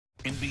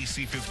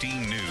NBC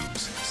 15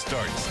 News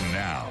starts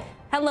now.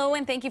 Hello,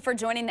 and thank you for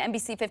joining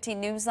NBC 15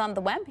 News on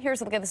the web.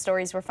 Here's a look at the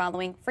stories we're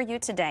following for you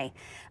today.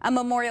 A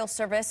memorial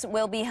service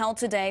will be held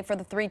today for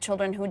the 3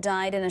 children who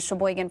died in a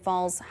Sheboygan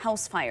Falls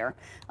house fire.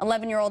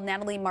 11-year-old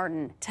Natalie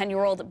Martin,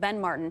 10-year-old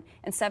Ben Martin,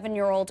 and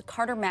 7-year-old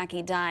Carter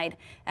Mackey died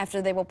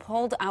after they were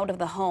pulled out of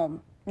the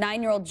home.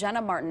 9-year-old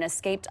Jenna Martin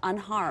escaped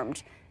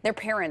unharmed. Their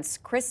parents,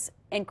 Chris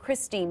and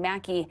Christy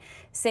Mackey,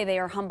 say they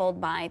are humbled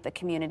by the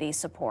community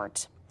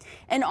support.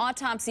 An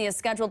autopsy is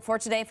scheduled for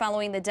today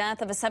following the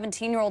death of a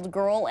 17-year-old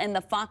girl in the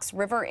Fox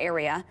River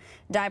area.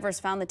 Divers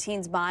found the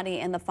teen's body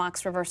in the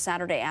Fox River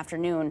Saturday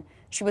afternoon.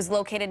 She was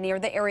located near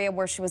the area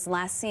where she was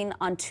last seen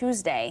on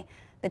Tuesday.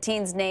 The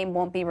teen's name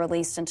won't be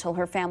released until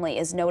her family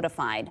is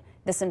notified.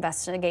 This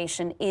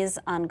investigation is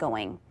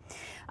ongoing.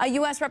 A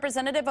U.S.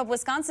 representative of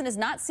Wisconsin is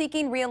not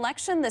seeking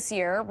re-election this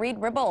year. Reed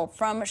Ribble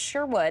from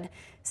Sherwood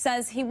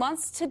says he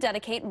wants to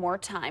dedicate more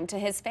time to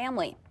his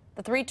family.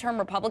 The 3-term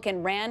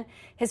Republican ran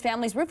his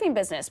family's roofing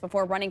business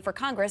before running for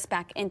Congress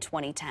back in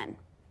 2010.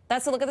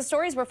 That's a look at the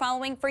stories we're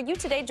following for you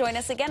today. Join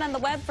us again on the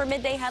web for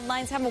Midday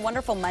Headlines. Have a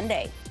wonderful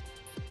Monday.